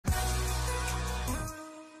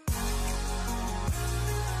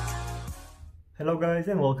Hello guys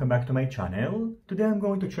and welcome back to my channel. Today I'm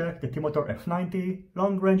going to check the TMOTOR F90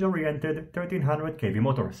 long-range oriented 1300 kV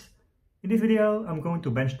motors. In this video I'm going to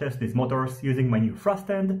bench test these motors using my new thrust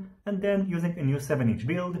end and then using a new 7-inch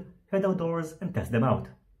build, head outdoors and test them out.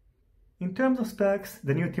 In terms of specs,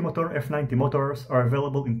 the new TMOTOR F90 motors are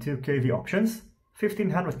available in 2 kV options,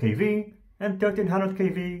 1500 kV and 1300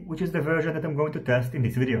 kV, which is the version that I'm going to test in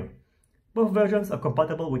this video. Both versions are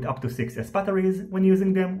compatible with up to 6S batteries when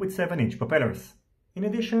using them with 7-inch propellers. In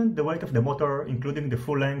addition, the weight of the motor, including the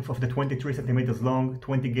full length of the 23 cm long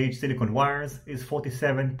 20-gauge silicone wires, is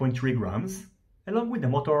 47.3 grams. Along with the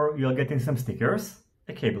motor, you are getting some stickers,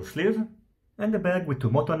 a cable sleeve, and a bag with 2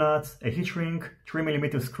 motor nuts, a heat shrink,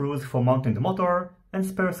 3mm screws for mounting the motor, and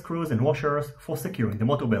spare screws and washers for securing the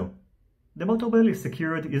motor bell. The motor bell is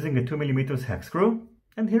secured using a 2mm hex screw,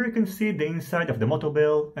 and here you can see the inside of the motor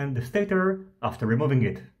bell and the stator after removing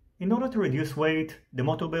it. In order to reduce weight, the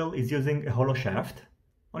motor bell is using a hollow shaft.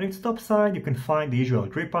 On its top side you can find the usual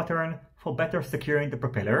grip pattern for better securing the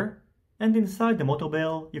propeller, and inside the motor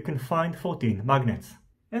bell you can find 14 magnets.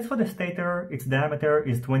 As for the stator, its diameter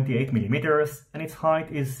is 28mm and its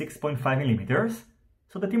height is 6.5mm,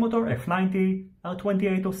 so the TMOTOR F90 are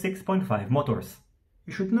 28 or 6.5 motors.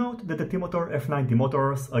 You should note that the TMOTOR F90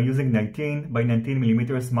 motors are using 19 by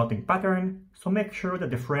 19mm mounting pattern, so make sure that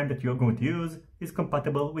the frame that you're going to use is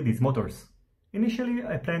compatible with these motors. Initially,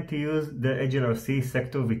 I planned to use the HLRC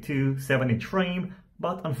Sector V2 7-inch frame,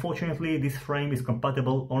 but unfortunately this frame is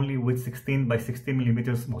compatible only with 16 by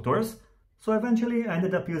 16mm motors, so eventually I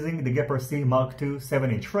ended up using the GapRC Mark II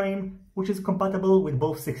 7-inch frame, which is compatible with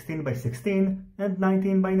both 16 by 16 and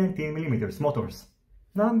 19 by 19mm motors.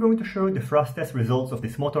 Now I'm going to show the thrust test results of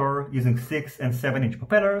this motor using 6 and 7-inch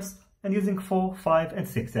propellers and using 4, 5 and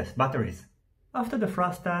 6S batteries. After the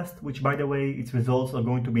thrust test, which by the way its results are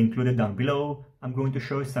going to be included down below, I'm going to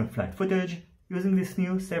show some flight footage using this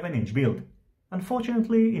new 7-inch build.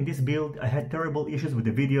 Unfortunately, in this build I had terrible issues with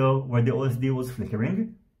the video where the OSD was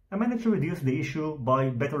flickering. I managed to reduce the issue by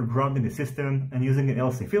better grounding the system and using an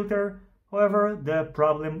LC filter, however the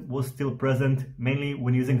problem was still present mainly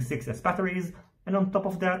when using 6S batteries, and on top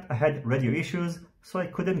of that I had radio issues, so I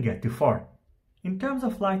couldn't get too far. In terms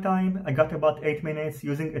of flight time, I got about 8 minutes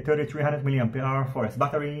using a 3300 mAh 4S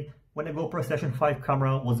battery when a GoPro Session 5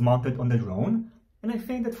 camera was mounted on the drone, and I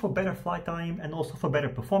think that for better flight time and also for better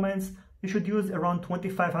performance, you should use around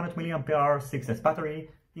 2500 mAh 6S battery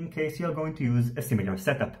in case you are going to use a similar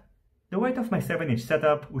setup. The weight of my 7-inch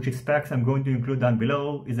setup, which is specs I'm going to include down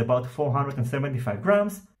below, is about 475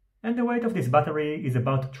 grams, and the weight of this battery is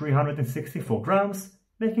about 364 grams,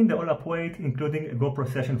 making the all-up weight, including a GoPro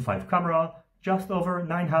Session 5 camera, just over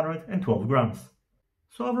 912 grams.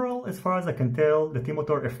 So overall, as far as I can tell, the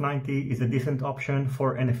TMOTOR F90 is a decent option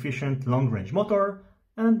for an efficient long-range motor,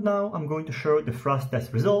 and now I'm going to show the thrust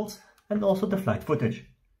test results and also the flight footage.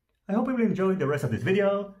 I hope you will enjoy the rest of this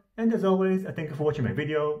video, and as always, I thank you for watching my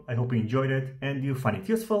video. I hope you enjoyed it and you find it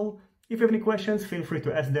useful. If you have any questions, feel free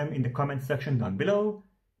to ask them in the comment section down below.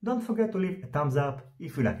 Don't forget to leave a thumbs up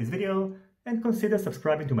if you like this video, and consider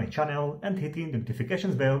subscribing to my channel and hitting the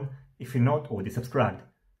notifications bell if you're not already subscribed.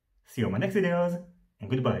 See you on my next videos, and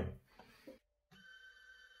goodbye.